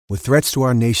With threats to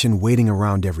our nation waiting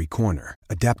around every corner,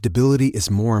 adaptability is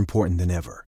more important than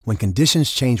ever. When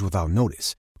conditions change without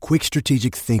notice, quick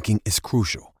strategic thinking is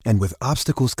crucial. And with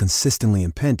obstacles consistently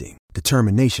impending,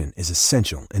 determination is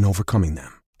essential in overcoming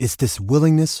them. It's this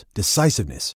willingness,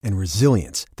 decisiveness, and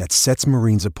resilience that sets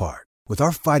Marines apart. With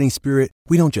our fighting spirit,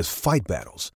 we don't just fight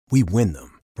battles, we win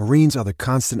them. Marines are the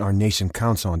constant our nation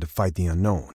counts on to fight the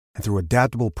unknown. And through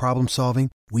adaptable problem solving,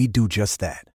 we do just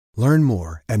that. Learn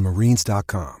more at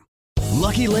marines.com.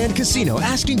 Lucky Land Casino,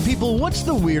 asking people, what's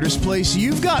the weirdest place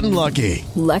you've gotten lucky?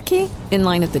 Lucky? In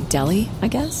line at the deli, I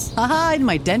guess? Aha, in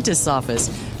my dentist's office.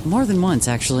 More than once,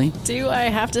 actually. Do I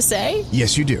have to say?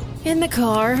 Yes, you do. In the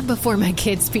car before my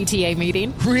kids' PTA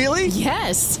meeting. Really?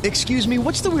 Yes. Excuse me,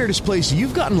 what's the weirdest place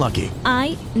you've gotten lucky?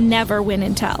 I never win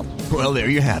and tell. Well, there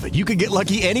you have it. You can get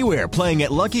lucky anywhere, playing at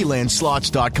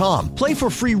LuckyLandSlots.com. Play for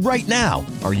free right now.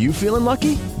 Are you feeling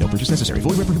lucky? No purchase necessary.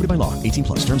 Void where prohibited by law. 18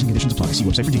 plus. Terms and conditions apply. See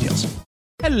website for details.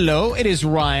 Hello, it is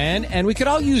Ryan, and we could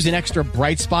all use an extra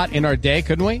bright spot in our day,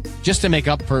 couldn't we? Just to make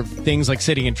up for things like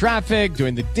sitting in traffic,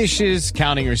 doing the dishes,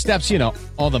 counting your steps, you know,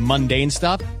 all the mundane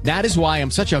stuff. That is why I'm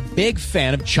such a big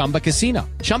fan of Chumba Casino.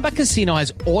 Chumba Casino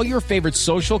has all your favorite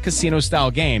social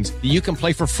casino-style games that you can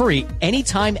play for free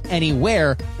anytime,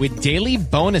 anywhere with daily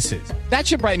bonuses. That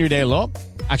should brighten your day a little.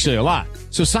 Actually, a lot.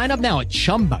 So sign up now at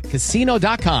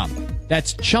ChumbaCasino.com.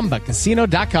 That's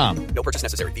ChumbaCasino.com. No purchase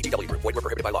necessary. VGW Group. Void where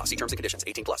prohibited by law. See terms and conditions.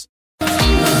 18 plus.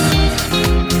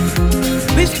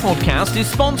 This podcast is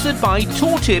sponsored by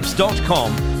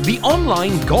TourTips.com, the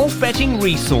online golf betting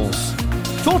resource.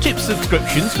 TourTips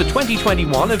subscriptions for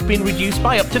 2021 have been reduced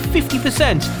by up to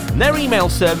 50%, and their email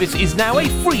service is now a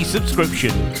free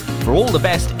subscription. For all the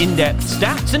best in-depth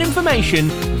stats and information,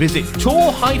 visit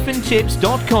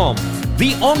Tour-Tips.com,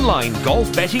 the online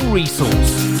golf betting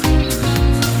resource.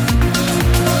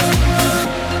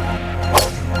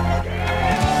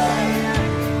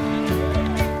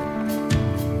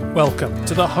 Welcome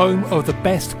to the home of the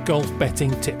best golf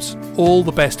betting tips. All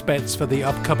the best bets for the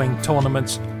upcoming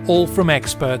tournaments, all from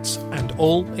experts and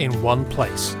all in one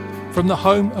place. From the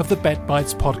home of the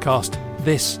BetBites podcast,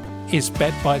 this is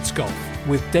BetBites Golf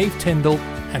with Dave Tyndall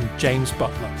and James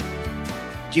Butler.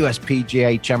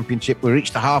 USPGA Championship. We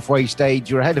reached the halfway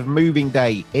stage. We're ahead of moving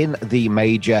day in the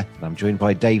major. I'm joined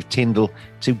by Dave Tyndall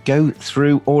to go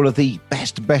through all of the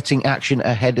best betting action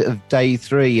ahead of day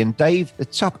three. And Dave, the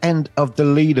top end of the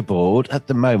leaderboard at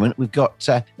the moment, we've got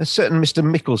a certain Mr.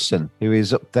 Mickelson, who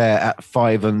is up there at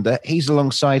 5 under. He's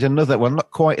alongside another one,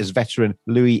 not quite as veteran,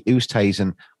 Louis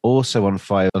Oosthuizen, also on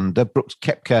 5 under. Brooks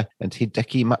Koepka and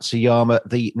Hideki Matsuyama,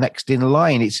 the next in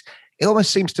line. It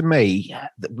almost seems to me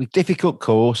that with difficult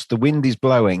course, the wind is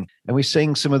blowing, and we're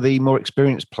seeing some of the more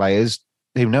experienced players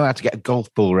who know how to get a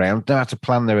golf ball round, know how to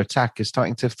plan their attack, are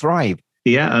starting to thrive.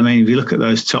 Yeah, I mean, if you look at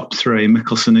those top three,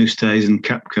 Mickelson, Oosthuizen and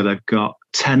Koepka, they've got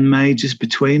 10 majors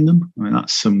between them. I mean,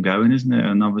 that's some going, isn't it?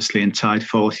 And obviously in tied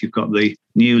fourth, you've got the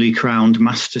newly crowned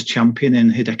Masters champion in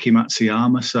Hideki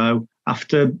Matsuyama. So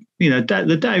after,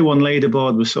 the day one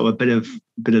leaderboard was sort of a bit of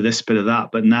this, bit of that,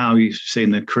 but now you've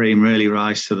seen the cream really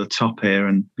rise to the top here,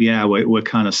 and yeah, we're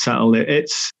kind of settled.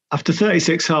 It's after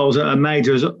 36 holes, a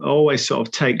major always sort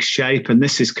of takes shape, and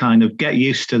this is kind of get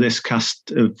used to this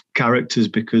cast of characters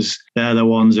because they're the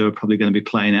ones who are probably going to be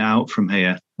playing it out from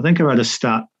here. I think I read a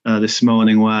stat this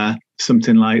morning where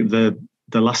something like the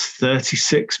last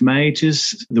 36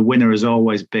 majors, the winner has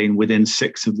always been within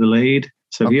 6 of the lead.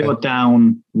 So if you're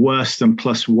down worse than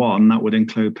 +1, that would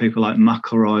include people like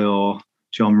McIlroy or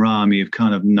Jon Rahm. You've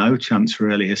kind of no chance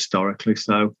really historically.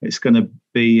 So it's going to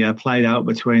be played out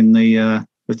between the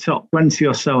top 20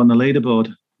 or so on the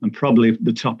leaderboard, and probably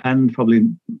the top end.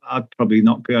 I'd probably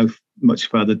not go much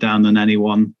further down than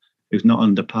anyone who's not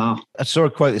under par. I saw a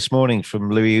quote this morning from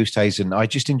Louis Oosthuizen. I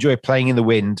just enjoy playing in the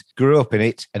wind, grew up in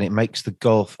it, and it makes the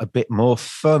golf a bit more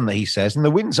fun, he says. And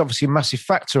the wind's obviously a massive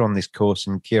factor on this course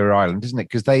in Kira Island, isn't it?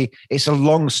 Because it's a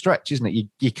long stretch, isn't it?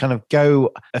 You kind of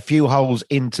go a few holes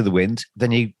into the wind,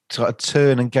 then you sort of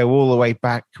turn and go all the way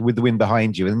back with the wind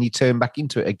behind you, and then you turn back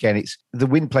into it again. The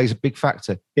wind plays a big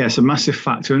factor. Yeah, it's a massive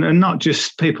factor, and not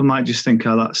just, people might just think,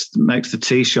 oh, that makes the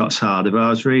tee shots harder, but I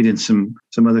was reading some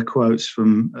other quotes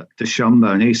from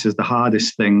DeChambeau, and he says the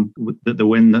hardest thing that the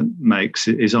wind makes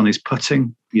is on his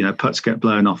putting. Putts get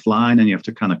blown offline, and you have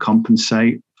to kind of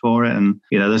compensate for it. And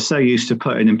they're so used to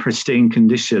putting in pristine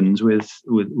conditions with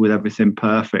everything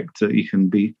perfect that you can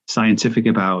be scientific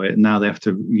about it. And now they have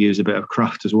to use a bit of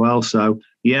craft as well. So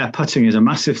yeah, putting is a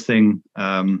massive thing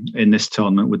in this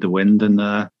tournament with the wind, and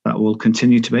that will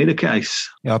continue to be the case.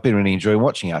 Yeah, I've been really enjoying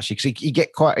watching it, actually, because you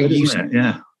get quite used.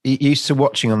 Yeah. used to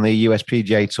watching on the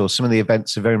USPGA Tour, some of the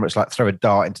events are very much like throw a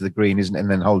dart into the green, isn't it, and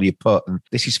then hold your putt. And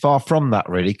this is far from that,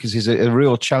 really, because it's a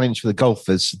real challenge for the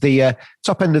golfers. The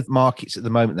top end of the markets at the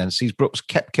moment then sees Brooks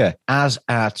Koepka as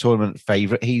our tournament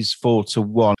favourite. He's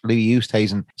 4-1. Louis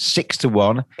Oosthuizen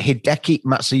 6-1. Hideki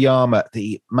Matsuyama,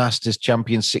 the Masters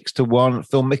champion, 6-1.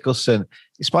 Phil Mickelson,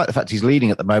 despite the fact he's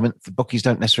leading at the moment, the bookies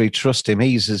don't necessarily trust him.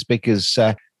 He's as big as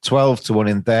 12-1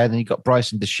 in there. Then you've got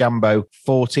Bryson DeChambeau,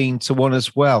 14-1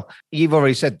 as well. You've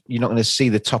already said you're not going to see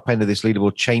the top end of this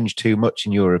leaderboard change too much,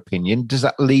 in your opinion. Does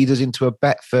that lead us into a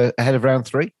bet for ahead of round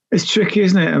 3? It's tricky,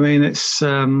 isn't it? I mean, it's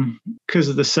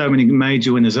because there's so many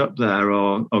major winners up there,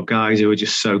 or guys who are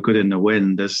just so good in the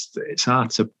wind. It's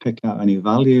hard to pick out any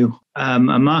value. A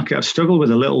market I've struggled with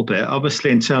a little bit,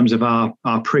 obviously, in terms of our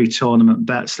pre-tournament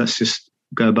bets. Let's just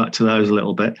go back to those a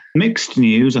little bit. Mixed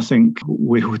news, I think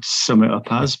we would sum it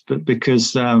up as, but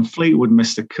because Fleetwood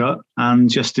missed the cut and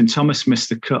Justin Thomas missed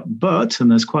the cut,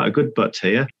 and there's quite a good but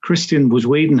here, Christian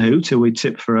Bezuidenhout, who we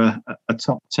tipped for a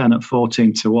top 10 at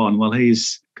 14-1. Well,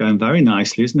 he's going very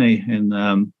nicely, isn't he?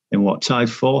 In what, tied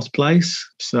 4th place?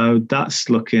 So that's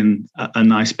looking a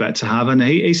nice bet to have. And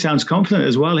he sounds confident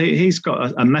as well. He's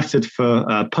got a method for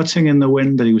putting in the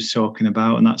wind that he was talking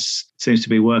about, and that seems to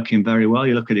be working very well.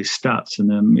 You look at his stats,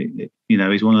 and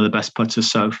he's one of the best putters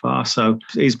so far. So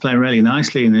he's playing really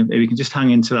nicely, and if he can just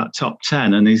hang into that top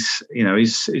 10, and he's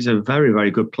a very,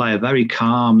 very good player, very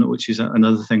calm, which is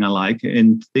another thing I like.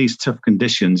 In these tough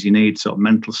conditions, you need sort of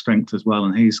mental strength as well,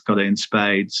 and he's got it in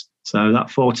spades. So that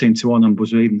 14-1 on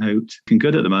Bezuidenhout, looking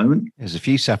good at the moment. There's a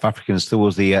few South Africans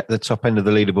towards the top end of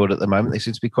the leaderboard at the moment. They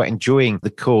seem to be quite enjoying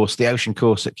the course, the ocean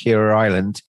course at Kira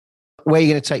Island. Where are you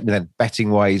going to take me then,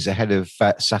 betting-wise, ahead of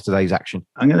Saturday's action?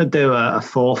 I'm going to do a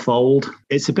fourfold.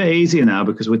 It's a bit easier now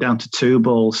because we're down to 2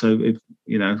 balls. So if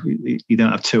you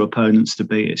don't have 2 opponents to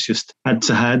beat, it's just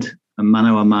head-to-head. And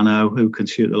mano a mano, who can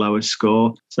shoot the lowest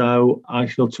score. So I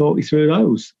shall talk you through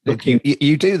those.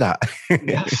 You do that?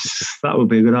 Yes, that would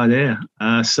be a good idea.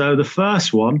 So the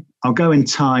first one, I'll go in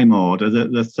time order.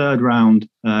 The third round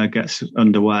gets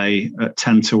underway at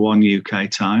 10-1 UK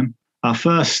time. Our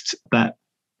first bet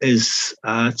takes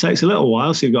a little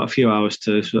while, so you've got a few hours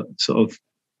to sort of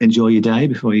enjoy your day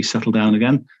before you settle down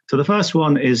again. So the first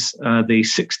one is the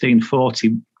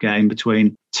 1640 game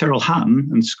between Tyrrell Hatton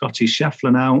and Scotty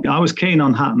Scheffler. Now, I was keen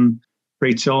on Hatton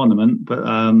pre-tournament,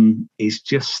 but he's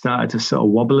just started to sort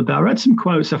of wobble a bit. I read some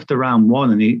quotes after round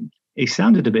 1, and he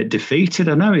sounded a bit defeated.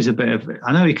 I know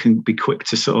he can be quick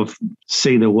to sort of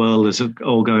see the world as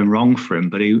all going wrong for him,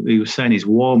 but he was saying his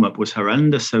warm-up was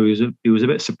horrendous, so he was a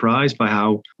bit surprised by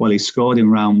how well he scored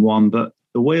in round 1, but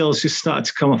the wheels just started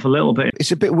to come off a little bit.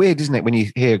 It's a bit weird, isn't it, when you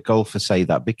hear golfers say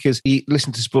that, because you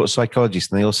listen to sports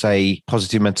psychologists and they all say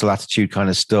positive mental attitude kind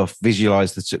of stuff,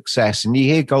 visualize the success, and you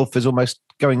hear golfers almost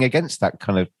going against that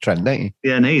kind of trend, don't you?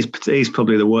 Yeah, and he's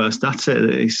probably the worst at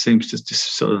it. He seems to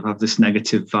just sort of have this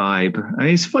negative vibe. And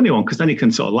he's a funny one because then he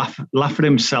can sort of laugh at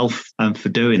himself for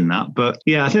doing that. But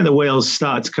yeah, I think the wheels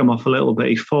started to come off a little bit.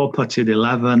 He 4-putted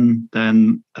 11.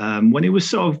 Then when he was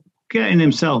sort of getting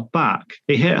himself back,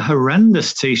 he hit a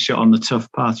horrendous tee shot on the tough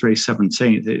par 3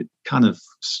 17th. It kind of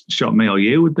shot me or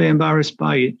you would be embarrassed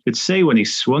by. You could see when he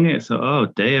swung it, I thought, oh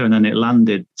dear, and then it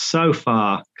landed so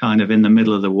far kind of in the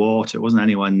middle of the water. It wasn't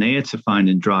anywhere near to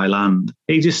finding dry land.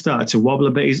 He just started to wobble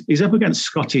a bit. He's up against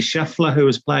Scotty Scheffler, who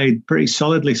has played pretty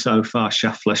solidly so far.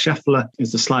 Scheffler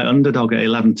is the slight underdog at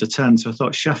 11-10, so I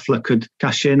thought Scheffler could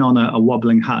cash in on a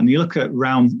wobbling Hatton. You look at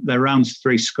their rounds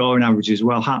 3 scoring averages.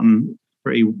 Well, Hatton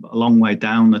a long way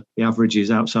down. The average is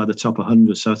outside the top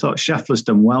 100. So I thought Scheffler's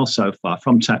done well so far.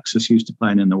 From Texas, used to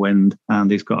playing in the wind,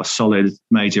 and he's got a solid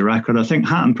major record. I think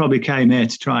Hatton probably came here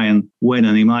to try and win,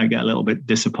 and he might get a little bit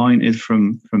disappointed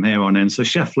from here on in. So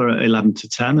Scheffler at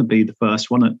 11-10 would be the first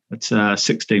one at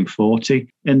 1640.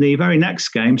 In the very next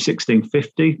game,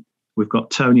 1650, we've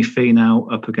got Tony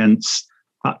Finau up against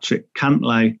Patrick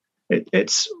Cantlay.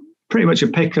 It's pretty much a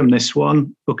pick-em, this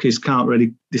one. Bookies can't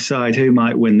really decide who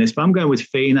might win this, but I'm going with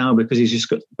Finau because he's just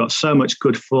got so much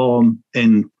good form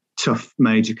in tough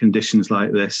major conditions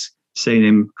like this. Seen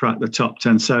him crack the top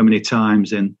 10 so many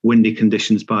times in windy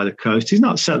conditions by the coast. He's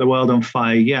not set the world on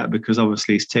fire yet because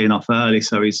obviously he's teeing off early,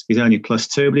 so he's only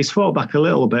 +2, but he's fought back a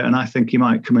little bit, and I think he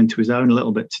might come into his own a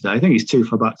little bit today. I think he's too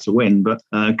far back to win, but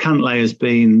Cantlay has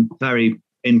been very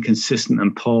inconsistent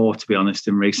and poor, to be honest,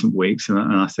 in recent weeks, and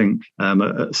I think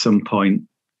at some point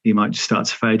he might just start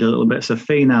to fade a little bit. So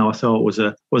Finau, I thought, was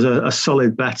a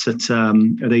solid bet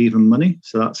at even money.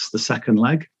 So that's the second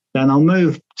leg. Then I'll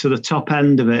move to the top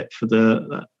end of it for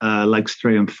the legs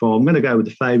 3 and 4. I'm going to go with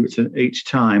the favourites each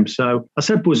time. So I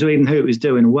said Buzuidenhout is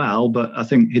doing well, but I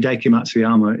think Hideki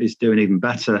Matsuyama is doing even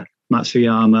better.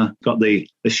 Matsuyama got the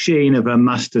sheen of a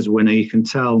Masters winner. You can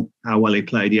tell how well he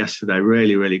played yesterday.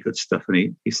 Really, really good stuff.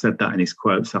 And he said that in his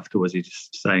quotes afterwards. He's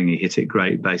just saying he hit it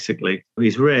great, basically.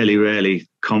 He's really, really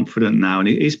confident now. And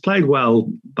he's played well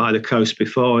by the coast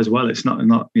before as well. It's not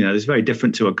it's very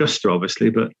different to Augusta, obviously,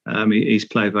 but he's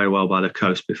played very well by the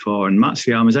coast before. And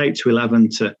Matsuyama's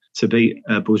 8-11 to beat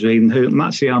Buzuidenhout.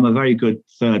 Matsuyama, very good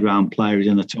third-round player. He's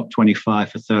in the top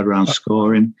 25 for third-round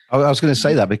scoring. I was going to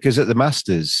say that because at the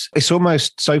Masters, it's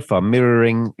almost so far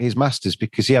mirroring his Masters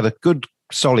because he had a good,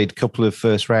 solid couple of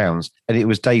first rounds, and it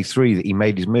was day 3 that he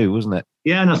made his move, wasn't it?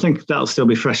 Yeah, and I think that'll still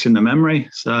be fresh in the memory.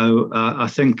 So I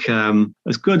think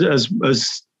as good as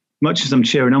much as I'm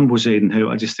cheering on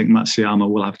Buzuidenhout, I just think Matsuyama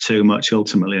will have too much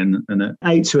ultimately. And at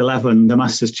 8-11, the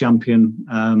Masters champion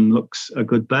looks a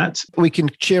good bet. We can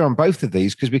cheer on both of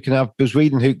these because we can have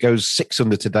Buzuidenhout goes 6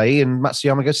 under today and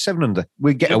Matsuyama goes 7 under.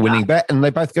 We get a winning bet and they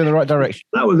both go in the right direction.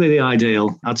 That would be the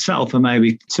ideal. I'd settle for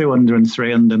maybe 2 under and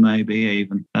 3 under, maybe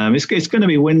even. It's going to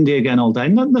be windy again all day.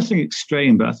 Nothing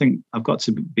extreme, but I think I've got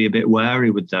to be a bit wary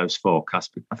with those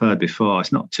forecasts. I've heard before,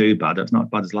 it's not too bad. It's not as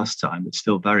bad as last time, but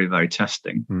still very, very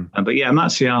testing. But yeah,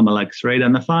 Matsuyama leg 3.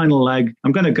 Then the final leg,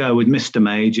 I'm going to go with Mr.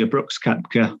 Major, Brooks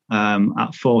Koepka,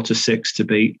 at 4-6 to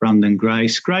beat Brandon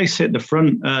Grace. Grace hit the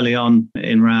front early on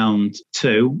in round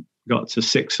 2, got to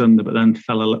 6 under, but then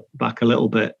fell back a little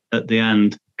bit at the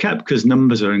end. Koepka's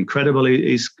numbers are incredible.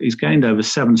 He's gained over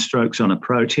 7 strokes on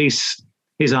approach.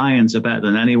 His irons are better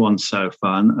than anyone so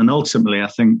far. And ultimately, I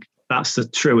think that's the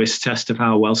truest test of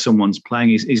how well someone's playing.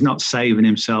 He's not saving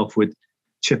himself with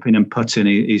chipping and putting.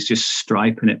 He's just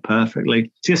striping it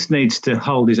perfectly. Just needs to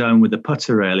hold his own with the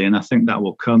putter, really. And I think that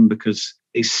will come because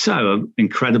he's so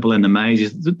incredible in the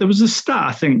majors. There was a stat,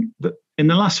 I think, that in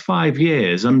the last 5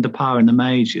 years, under par in the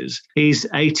majors, he's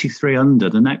 83 under.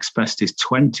 The next best is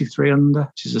 23 under,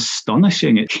 which is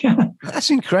astonishing. That's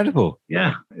incredible.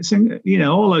 Yeah. It's,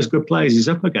 all those good players he's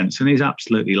up against, and he's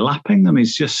absolutely lapping them.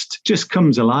 He's just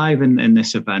comes alive in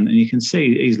this event, and you can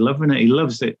see he's loving it. He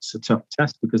loves it. It's a tough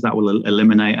test because that will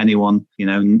eliminate anyone,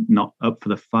 not up for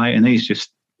the fight. And he's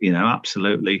just,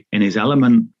 absolutely in his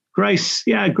element. Grace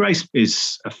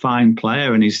is a fine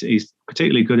player, and he's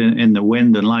particularly good in the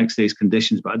wind and likes these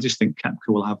conditions. But I just think Koepka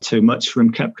will have too much for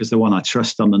him. Koepka's the one I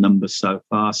trust on the numbers so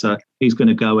far, so he's going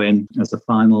to go in as the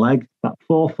final leg. That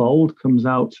 4-fold comes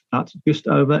out at just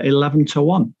over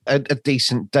 11-1. A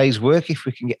decent day's work if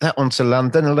we can get that one to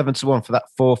land. Then 11-1 for that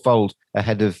 4-fold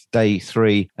ahead of day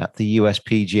 3 at the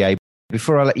USPGA.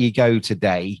 Before I let you go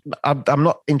today, I'm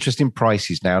not interested in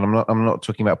prices now, and I'm not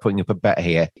talking about putting up a bet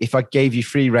here. If I gave you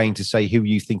free rein to say who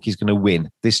you think is going to win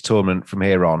this tournament from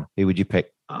here on, who would you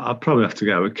pick? I'd probably have to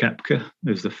go with Koepka,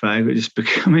 who's the favourite. Just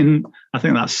I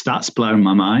think that stat's blown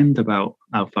my mind about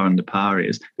how far under par he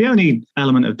is. The only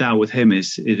element of doubt with him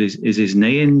is his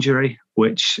knee injury,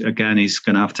 which again he's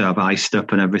going to have iced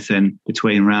up and everything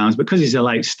between rounds. Because he's a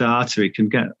late starter, he can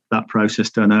get that process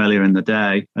done earlier in the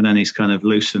day, and then he's kind of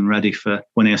loose and ready for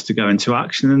when he has to go into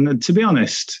action. And to be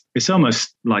honest, it's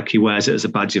almost like he wears it as a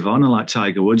badge of honour, like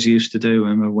Tiger Woods used to do.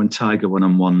 Remember when Tiger won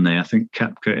on one knee? I think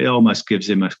Koepka, it almost gives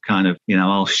him a kind of,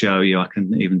 I'll show you, I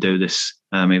can even do this,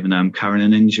 even though I'm carrying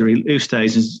an injury.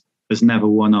 Ustays has never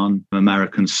won on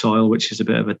American soil, which is a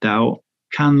bit of a doubt.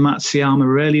 Can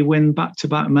Matsuyama really win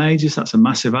back-to-back majors? That's a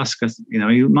massive ask. He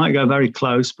might go very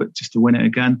close, but just to win it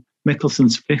again.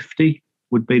 Mickelson's 50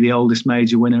 would be the oldest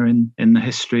major winner in the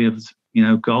history of,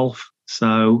 golf.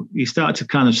 So you start to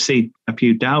kind of see a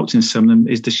few doubts in some of them.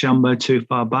 Is DeChambeau too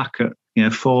far back at,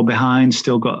 4 behind,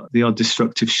 still got the odd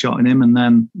destructive shot in him, and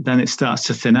then it starts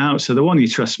to thin out. So the one you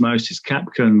trust most is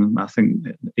Koepka, and I think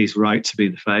he's right to be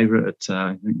the favourite.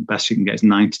 I think the best you can get is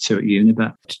 92 at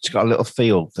Unibet. Just got a little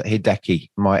feel that Hideki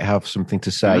might have something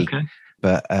to say. Okay.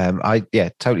 But I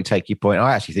totally take your point.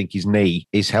 I actually think his knee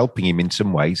is helping him in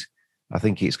some ways. I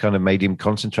think it's kind of made him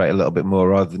concentrate a little bit more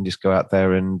rather than just go out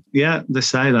there and... Yeah, they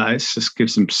say that. It just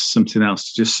gives him something else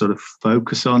to just sort of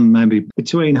focus on, maybe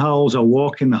between holes or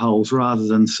walking the holes, rather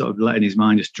than sort of letting his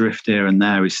mind just drift here and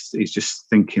there. He's just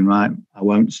thinking, right, I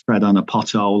won't spread on a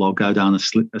pothole or go down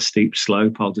a steep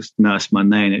slope. I'll just nurse my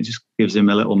knee. And it just gives him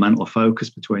a little mental focus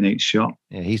between each shot.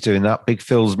 Yeah, he's doing that. Big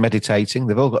Phil's meditating.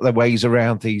 They've all got their ways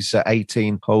around these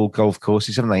 18-hole golf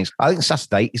courses, haven't they? I think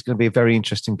Saturday is going to be a very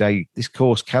interesting day. This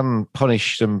course can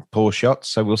punish some poor shots,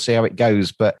 so we'll see how it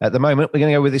goes. But at the moment, we're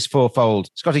going to go with this fourfold.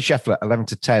 Scotty Scheffler,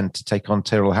 11-10 to take on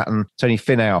Tyrrell Hatton. Tony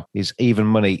Finau is even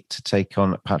money to take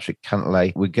on Patrick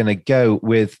Cantlay. We're going to go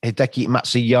with Hideki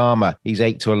Matsuyama. He's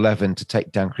 8-11 to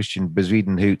take down Christian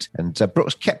Bezuidenhout. And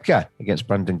Brooks Koepka against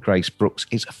Brandon Grace. Brooks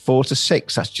is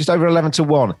 4-6. That's just over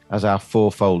 11-1 as our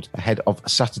fourfold ahead of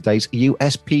Saturday's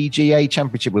USPGA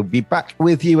Championship. We'll be back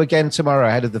with you again tomorrow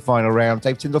ahead of the final round.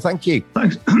 Dave Tyndall, thank you.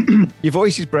 Thanks. Your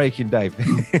voice is breaking, Dave.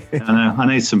 I know. I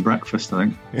need some breakfast, I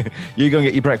think. You go and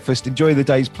get your breakfast. Enjoy the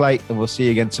day's play, and we'll see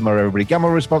you again tomorrow, everybody. Gamble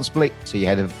responsibly. See you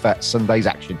ahead of Sunday's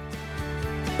action.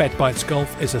 BetBites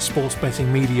Golf is a sports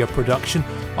betting media production.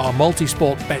 Our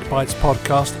multi-sport BetBites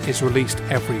podcast is released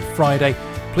every Friday.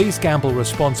 Please gamble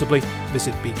responsibly.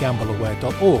 Visit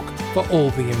begambleaware.org for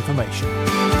all the information.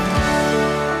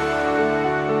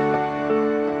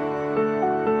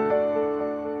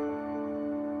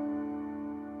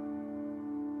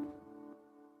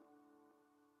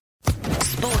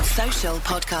 Sports Social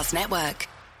Podcast Network.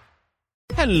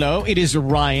 Hello, it is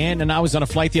Ryan, and I was on a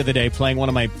flight the other day playing one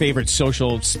of my favorite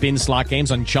social spin slot games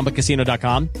on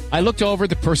ChumbaCasino.com. I looked over at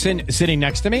the person sitting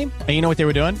next to me, and you know what they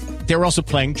were doing? They were also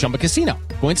playing Chumba Casino.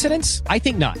 Coincidence? I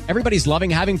think not. Everybody's loving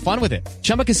having fun with it.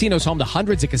 Chumba Casino is home to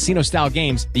hundreds of casino-style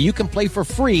games that you can play for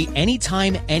free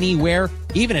anytime, anywhere,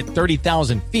 even at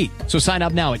 30,000 feet. So sign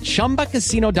up now at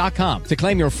ChumbaCasino.com to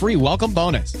claim your free welcome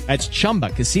bonus. That's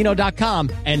ChumbaCasino.com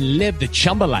and live the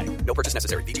Chumba life. No purchase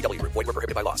necessary. VGW. Void where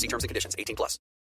prohibited by law. See terms and conditions. 18+.